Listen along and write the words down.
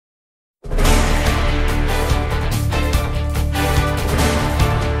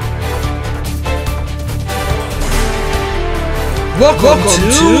Welcome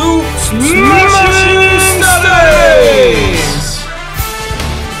to Smashing Saturdays!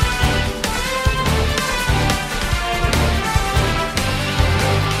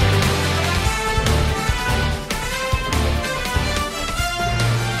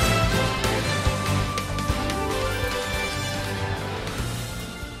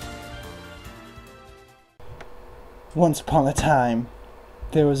 Once upon a time,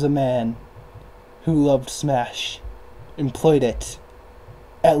 there was a man who loved Smash and played it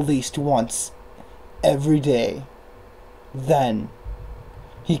at least once every day. Then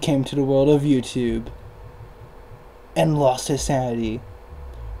he came to the world of YouTube and lost his sanity.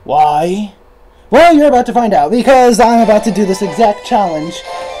 Why? Well, you're about to find out, because I'm about to do this exact challenge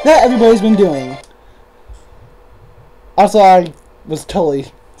that everybody's been doing. Also, I was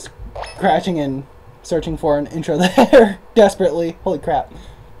totally scratching and searching for an intro there desperately. Holy crap.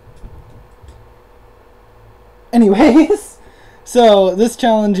 Anyways, so this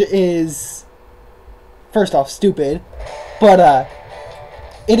challenge is, first off, stupid, but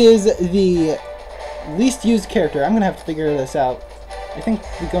it is the least used character. I'm gonna have to figure this out. I think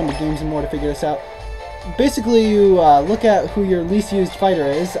we go into games and more to figure this out. Basically, you look at who your least used fighter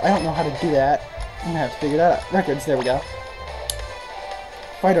is. I don't know how to do that. I'm gonna have to figure that out. Records, there we go.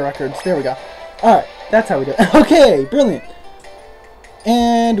 Fighter records, there we go. Alright, that's how we do it. Okay, brilliant.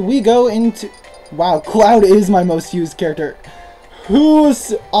 And we go into... Wow, Cloud is my most used character. Who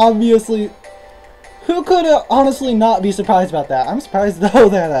could honestly not be surprised about that? I'm surprised though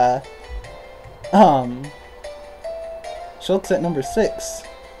that Shulk's at number 6.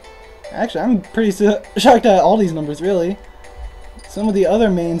 Actually, I'm pretty shocked at all these numbers, really. Some of the other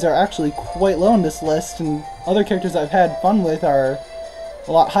mains are actually quite low on this list, and other characters I've had fun with are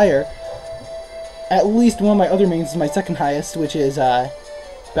a lot higher. At least one of my other mains is my second highest, which is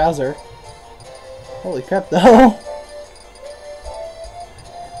Bowser. Holy crap, though.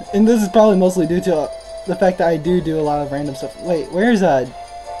 And this is probably mostly due to the fact that I do a lot of random stuff. Wait, where's Nah,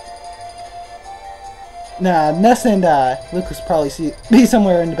 Ness and Lucas probably be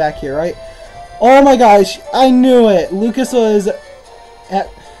somewhere in the back here, right? Oh my gosh, I knew it! Lucas was at...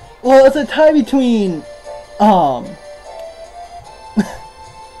 Well, it's a tie between...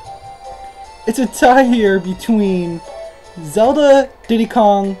 It's a tie here between Zelda, Diddy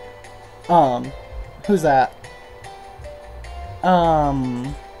Kong, who's that?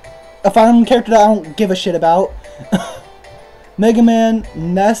 A final character that I don't give a shit about. Mega Man,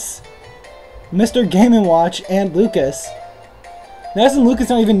 Ness, Mr. Game & Watch, and Lucas. Ness and Lucas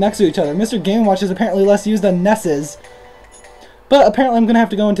aren't even next to each other. Mr. Game & Watch is apparently less used than Ness is. But apparently I'm gonna have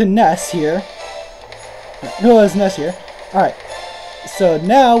to go into Ness here. Who is Ness here? Alright. So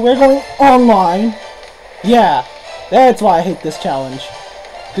now we're going online. Yeah, that's why I hate this challenge.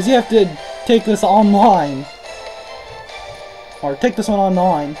 Because you have to take this online. Or take this one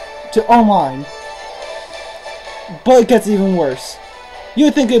online. To online. But it gets even worse. You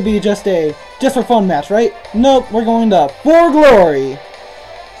would think it'd be just for fun match, right? Nope, we're going to For Glory.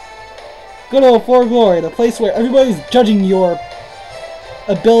 Good old For Glory, the place where everybody's judging your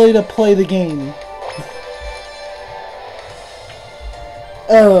ability to play the game.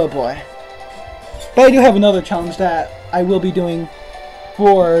 Oh boy. But I do have another challenge that I will be doing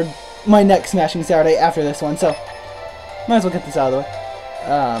for my next Smashing Saturday after this one, so might as well get this out of the way.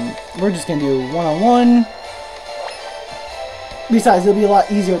 We're just gonna do one-on-one. Besides, it'll be a lot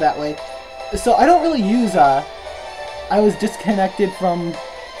easier that way. So I don't really use, I was disconnected from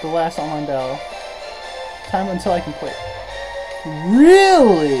the last online battle. Time until I can quit.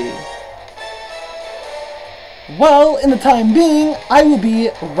 Really? Well, in the time being, I will be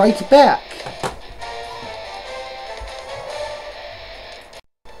right back.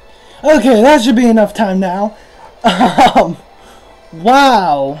 Okay, that should be enough time now.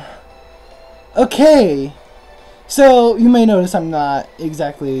 Wow. Okay. So, you may notice I'm not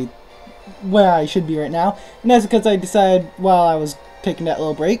exactly where I should be right now. And that's because I decided while I was taking that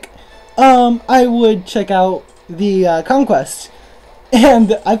little break, I would check out the Conquest.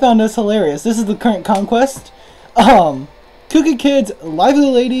 And I found this hilarious. This is the current Conquest. Kooky Kids, Lively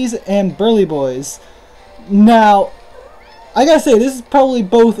Ladies, and Burly Boys. Now, I gotta say, this is probably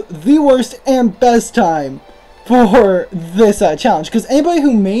both the worst and best time for this challenge, because anybody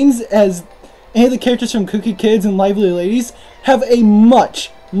who mains as any of the characters from Kooky Kids and Lively Ladies have a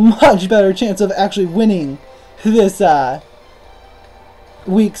much better chance of actually winning this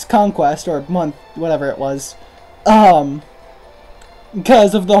week's Conquest, or month, whatever it was,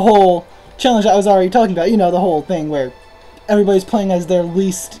 because of the whole challenge I was already talking about. You know, the whole thing where everybody's playing as their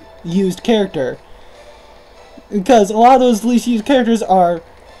least used character. Because a lot of those least used characters are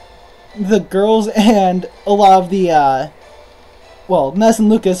the girls and a lot of the well, Ness and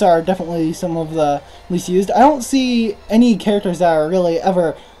Lucas are definitely some of the least used. I don't see any characters that are really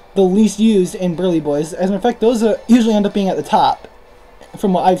ever the least used in Burly Boys. As a matter of fact, those usually end up being at the top,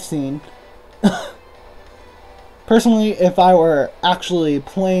 from what I've seen. Personally, if I were actually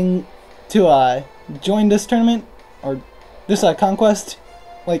playing to join this tournament, or this conquest,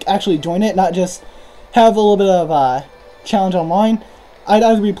 like actually join it, not just have a little bit of challenge online, I'd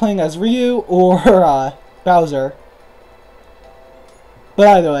either be playing as Ryu or Bowser. But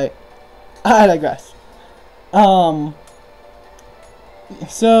either way, I digress.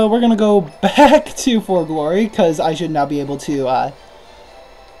 So we're gonna go back to For Glory, because I should now be able to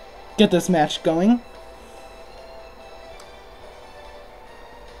get this match going.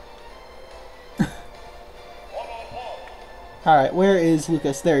 Alright, where is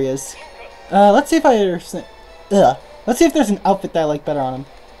Lucas? There he is. Let's see if let's see if there's an outfit that I like better on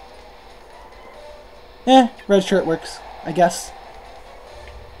him. Red shirt works, I guess.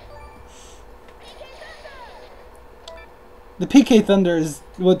 The PK Thunder is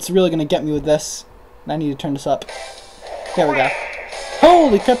what's really going to get me with this. I need to turn this up. There we go.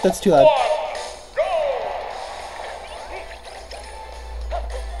 Holy crap, that's too loud.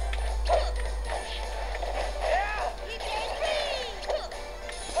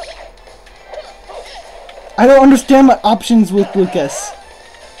 I don't understand my options with Lucas.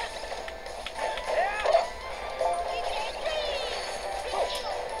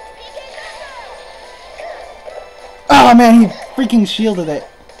 Oh man, he freaking shielded it.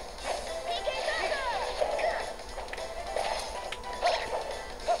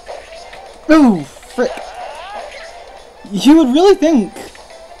 Ooh, frick. You would really think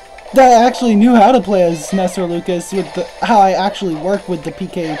that I actually knew how to play as Ness or Lucas with how I actually work with the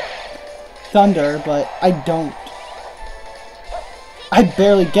PK Thunder, but I don't. I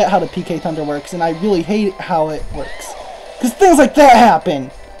barely get how the PK Thunder works, and I really hate how it works. Because things like that happen!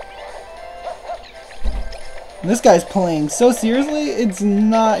 And this guy's playing so seriously, it's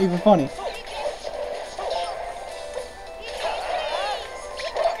not even funny.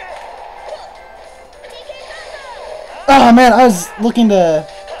 Oh man, I was looking to...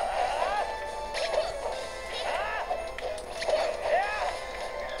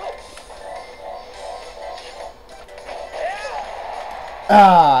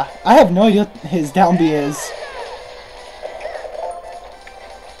 I have no idea what his down B is.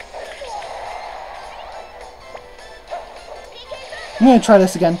 I'm gonna try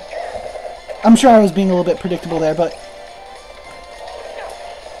this again. I'm sure I was being a little bit predictable there, but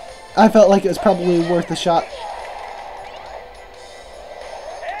I felt like it was probably worth a shot.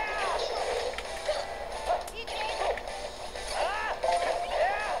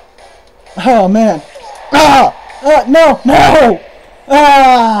 Oh man! No! No!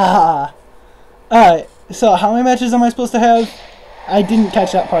 Alright, so how many matches am I supposed to have? I didn't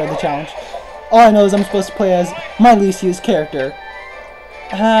catch that part of the challenge. All I know is I'm supposed to play as my least used character.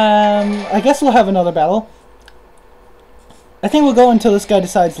 I guess we'll have another battle. I think we'll go until this guy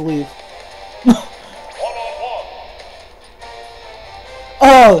decides to leave.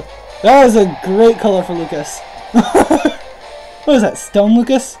 Oh, that was a great color for Lucas. What is that, Stone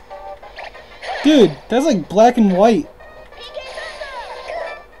Lucas? Dude, that's like black and white.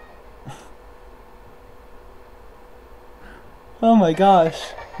 Oh my gosh,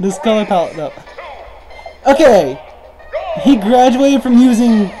 this color palette though. Okay, he graduated from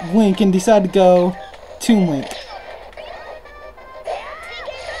using Link and decided to go Toon Link.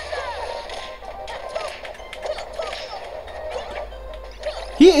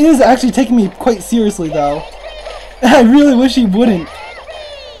 He is actually taking me quite seriously though. I really wish he wouldn't.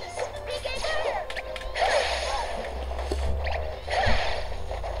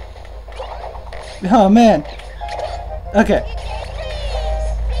 Oh man. Okay.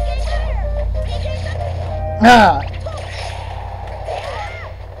 Ah.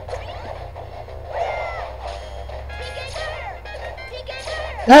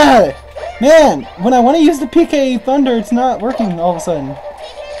 Man, when I want to use the PK Thunder, it's not working all of a sudden.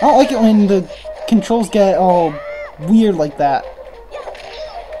 I don't like it when the controls get all weird like that.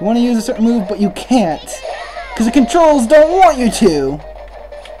 You want to use a certain move, but you can't. Because the controls don't want you to.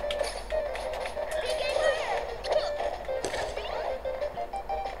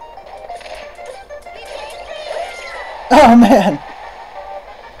 Oh man!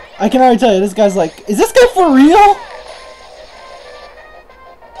 I can already tell you, this guy's like, is this guy for real?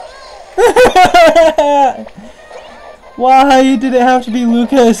 Why did it have to be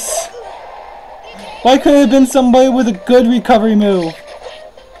Lucas? Why couldn't it have been somebody with a good recovery move?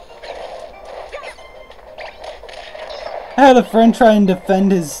 I had a friend try and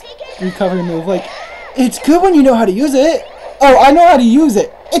defend his recovery move. Like, it's good when you know how to use it. Oh, I know how to use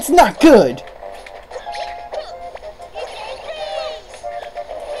it. It's not good.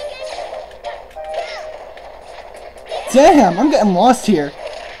 Damn, I'm getting lost here.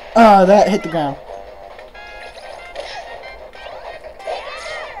 That hit the ground.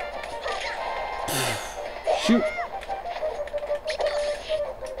 Shoot.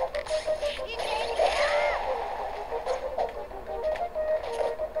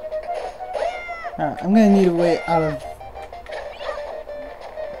 Alright, I'm gonna need a way out of...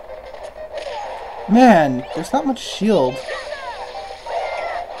 Man, there's not much shield.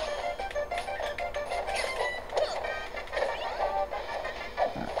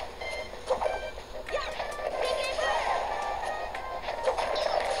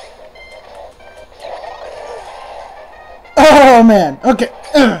 Oh man, okay.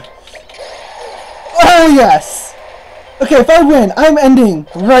 Oh yes! Okay, if I win, I'm ending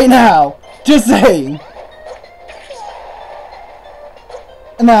right now. Just saying.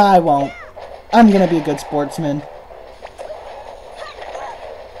 Nah, I won't. I'm gonna be a good sportsman.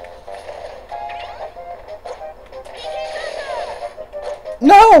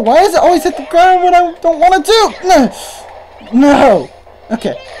 No! Why does it always hit the ground when I don't want to do? No! No!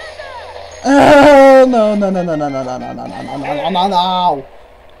 Okay. Oh, no, no, no, no, no, no, no, no, no, no, no, no, no, no.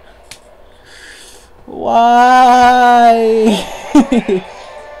 Why?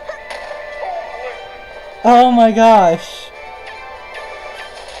 Oh my gosh.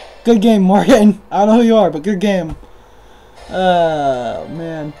 Good game, Morgan. I don't know who you are, but good game. Oh,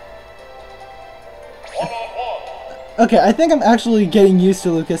 man. Okay, I think I'm actually getting used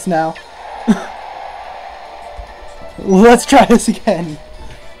to Lucas now. Let's try this again.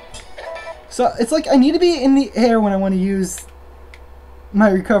 So, it's like I need to be in the air when I want to use my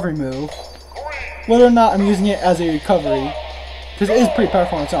recovery move. Whether or not I'm using it as a recovery. Because it is pretty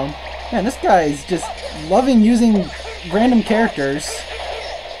powerful on its own. Man, this guy is just loving using random characters.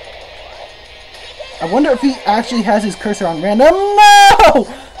 I wonder if he actually has his cursor on random. No!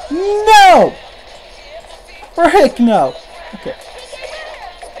 No! Frick no! Okay.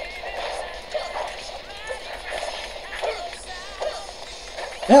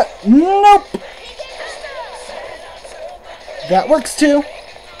 Nope! That works too.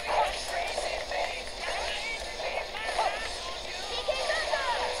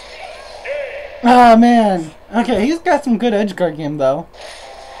 Ah, man. Okay, he's got some good edge guard game though.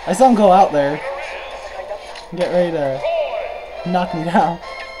 I saw him go out there. Get ready to knock me down.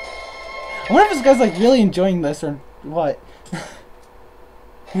 I wonder if this guy's like really enjoying this or what.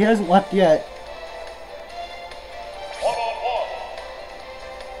 He hasn't left yet.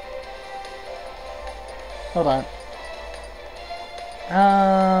 Hold on.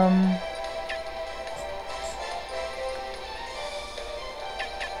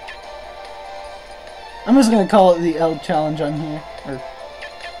 I'm just gonna call it the L challenge on here. Or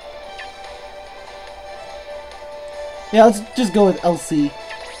yeah, let's just go with LC.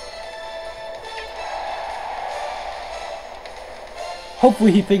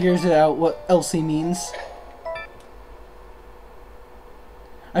 Hopefully he figures it out what LC means.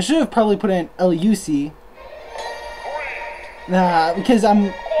 I should have probably put in LUC. Nah, because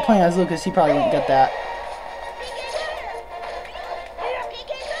I'm playing as Lucas, he probably wouldn't get that.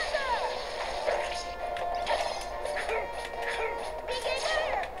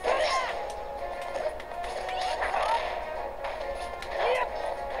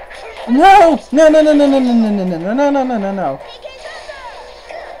 No! No, no, no, no, no, no, no, no, no, no, no, no, no, no.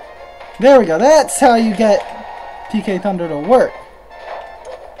 There we go. That's how you get PK Thunder to work.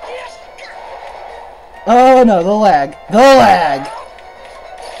 Oh no, the lag. The lag!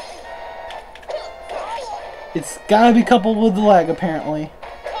 It's gotta be coupled with the lag, apparently.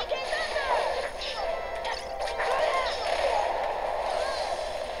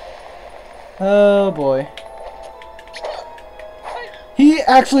 Oh boy. He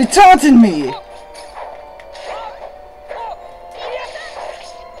actually taunted me!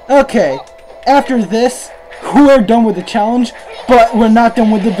 Okay, after this, we're done with the challenge, but we're not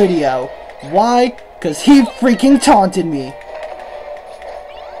done with the video. Why? Because he freaking taunted me.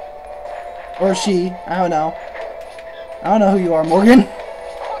 Or she, I don't know. I don't know who you are, Morgan.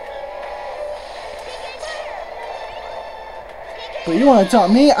 But you want to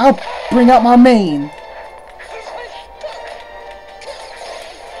taunt me? I'll bring out my main.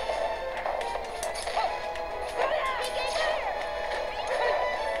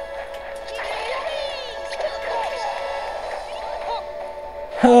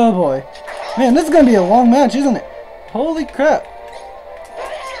 Oh boy. Man, this is gonna be a long match, isn't it? Holy crap.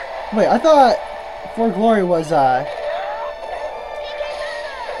 Wait, I thought For Glory was 2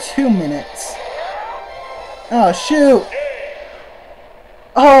 minutes. Oh shoot.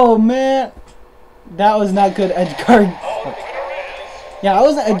 Oh man, that was not good edge guard. Yeah, that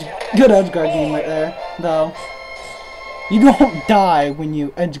was an good edge guard game right there, though. You don't die when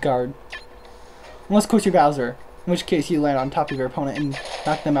you edge guard. Unless, of course, you're Bowser. In which case, you land on top of your opponent and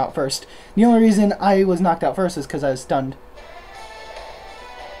knock them out first. The only reason I was knocked out first is because I was stunned.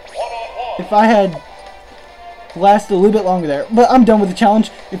 If I had lasted a little bit longer there. But I'm done with the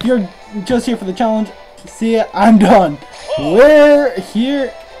challenge. If you're just here for the challenge, see ya, I'm done. We're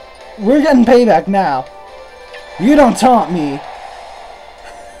here. We're getting payback now. You don't taunt me.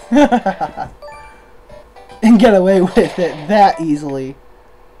 And get away with it that easily.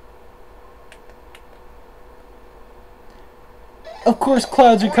 Of course,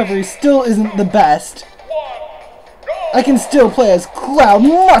 Cloud's recovery still isn't the best. I can still play as Cloud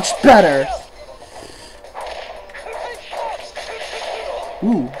much better.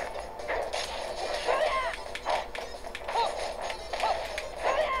 Ooh.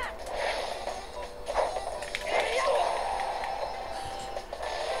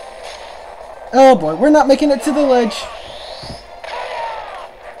 Oh boy, we're not making it to the ledge.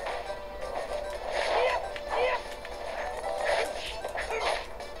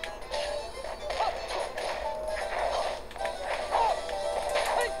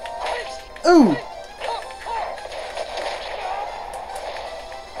 Ooh!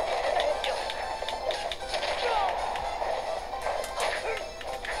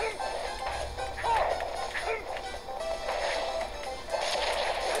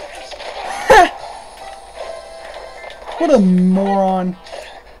 What a moron.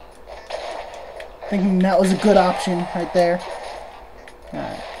 Thinking that was a good option right there.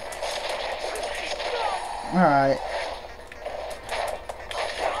 Alright. Alright.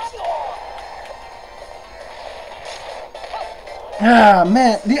 Ah,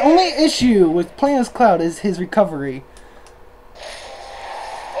 man. The only issue with playing as Cloud is his recovery.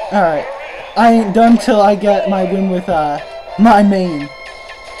 Alright. I ain't done till I get my win with my main.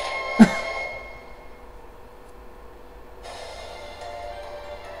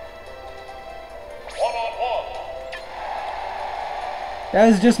 That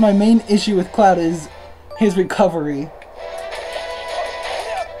is just my main issue with Cloud, is his recovery.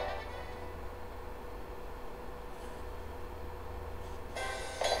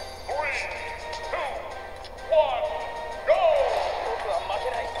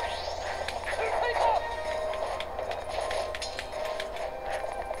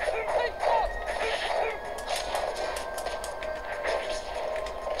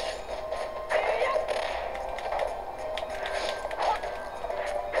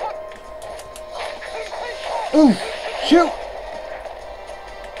 Ooh, shoot!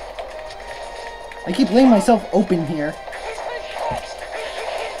 I keep laying myself open here.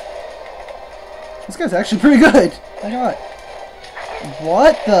 This guy's actually pretty good. I got.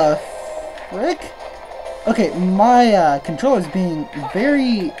 What the frick? Okay, my controller's being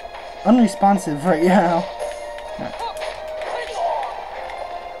very unresponsive right now.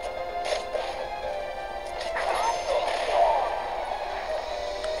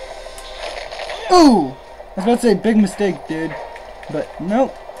 Ooh! I was about to say big mistake, dude. But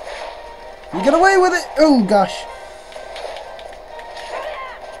nope. You get away with it! Oh gosh.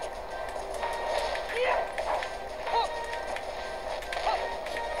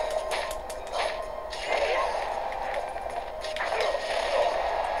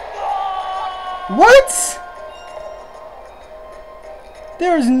 What?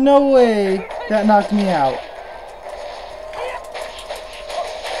 There is no way that knocked me out.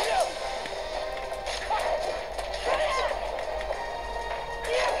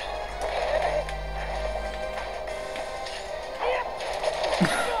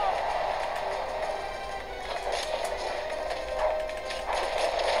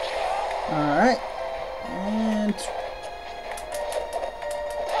 Alright. And...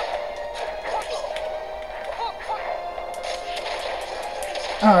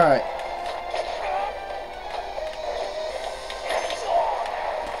 Alright.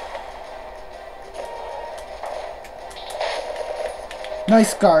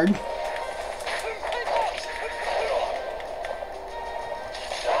 Nice guard.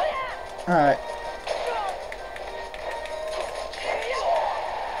 Alright.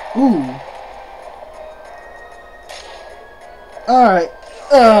 Ooh. Alright.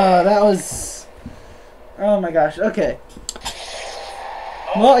 That was... Oh my gosh. Okay.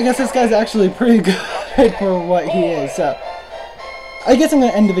 Well, I guess this guy's actually pretty good for what he is, so... I guess I'm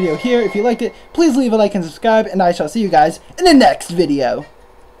going to end the video here. If you liked it, please leave a like and subscribe, and I shall see you guys in the next video.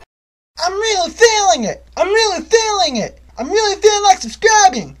 I'm really feeling it! I'm really feeling it! I'm really feeling like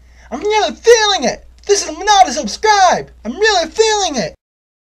subscribing! I'm really feeling it! This is not a subscribe! I'm really feeling it!